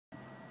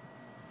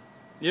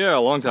Yeah, a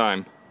long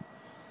time.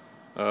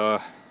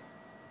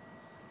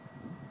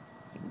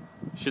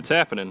 Shit's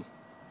happening.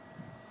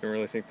 Can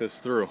really think this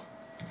through.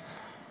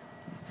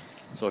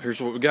 So here's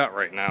what we got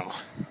right now.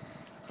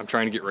 I'm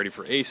trying to get ready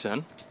for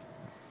ASEN,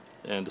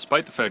 and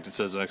despite the fact it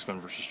says an X-Men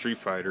vs. Street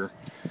Fighter,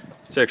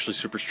 it's actually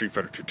Super Street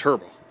Fighter 2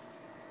 Turbo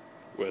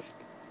with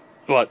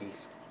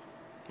buttons.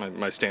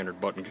 My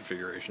standard button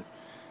configuration.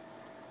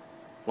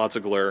 Lots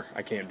of glare.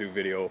 I can't do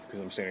video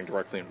because I'm standing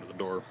directly under the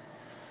door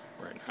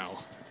right now.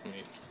 I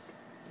mean,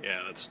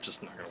 yeah, that's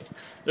just not gonna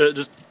work.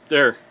 Just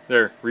there,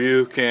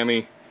 Ryu,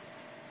 Cammy,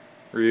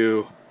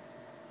 Ryu.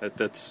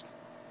 That's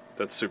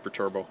Super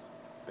Turbo,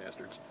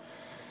 bastards.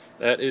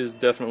 That is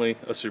definitely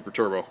a Super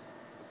Turbo.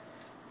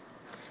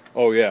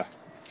 Oh yeah,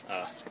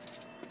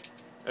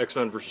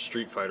 X-Men vs.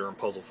 Street Fighter and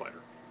Puzzle Fighter.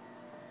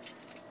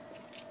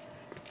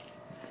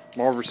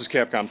 Marvel vs.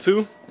 Capcom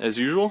 2, as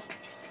usual.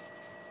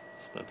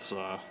 That's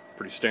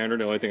pretty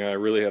standard. The only thing I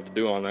really have to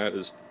do on that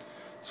is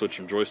switch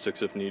some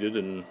joysticks if needed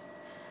and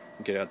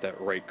get at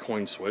that right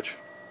coin switch.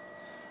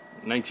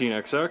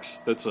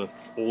 19XX, that's an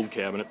old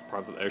cabinet,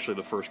 probably actually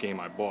the first game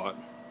I bought.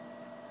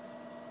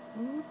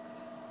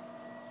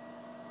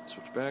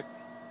 Switch back.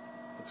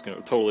 It's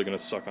totally gonna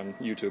suck on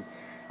YouTube.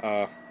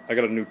 I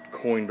got a new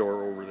coin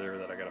door over there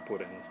that I gotta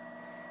put in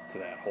to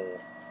that hole,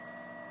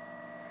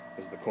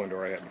 because the coin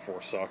door I had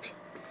before sucks.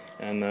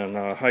 And then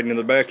hiding in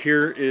the back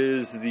here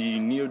is the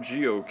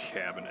Neo-geo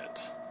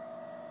cabinet.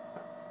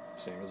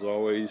 Same as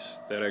always.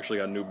 That actually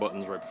got new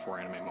buttons right before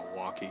Anime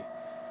Milwaukee.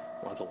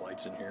 Lots of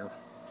lights in here.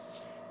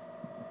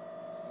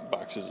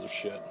 Boxes of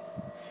shit.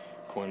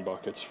 Coin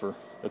buckets for...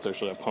 That's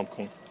actually a pump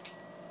coin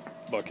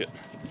bucket.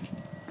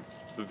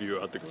 The view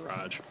out the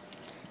garage.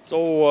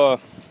 So,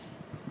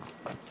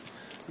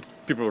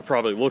 people are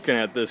probably looking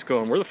at this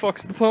going, where the fuck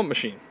is the pump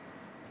machine?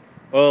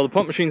 Well, the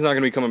pump machine's not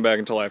going to be coming back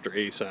until after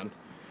ASEN.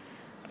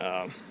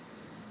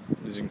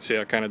 As you can see,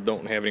 I kind of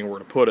don't have anywhere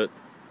to put it.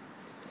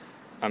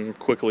 I'm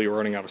quickly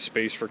running out of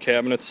space for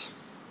cabinets.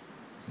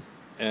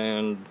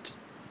 And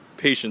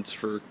patience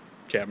for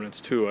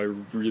cabinets, too. I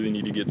really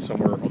need to get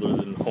somewhere other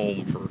than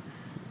home for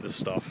this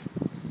stuff.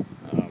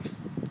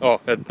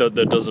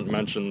 That doesn't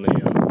mention the...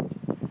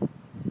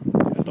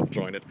 double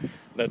jointed.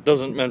 That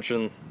doesn't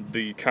mention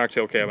the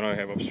cocktail cabinet I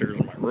have upstairs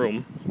in my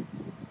room,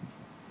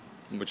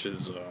 which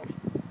is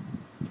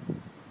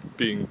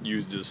being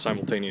used as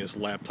simultaneous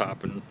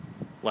laptop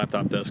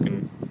desk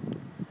and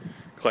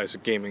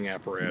classic gaming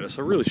apparatus.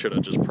 I really should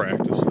have just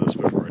practiced this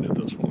before I did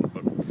this one,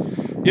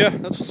 but yeah,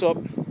 that's what's up.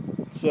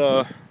 It's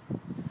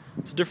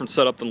a different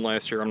setup than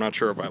last year. I'm not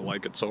sure if I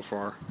like it so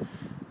far.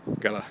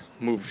 Gotta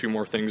move a few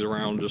more things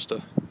around just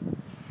to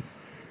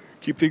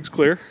keep things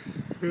clear.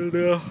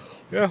 And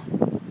yeah.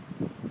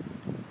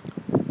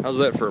 How's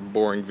that for a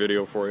boring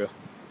video for you?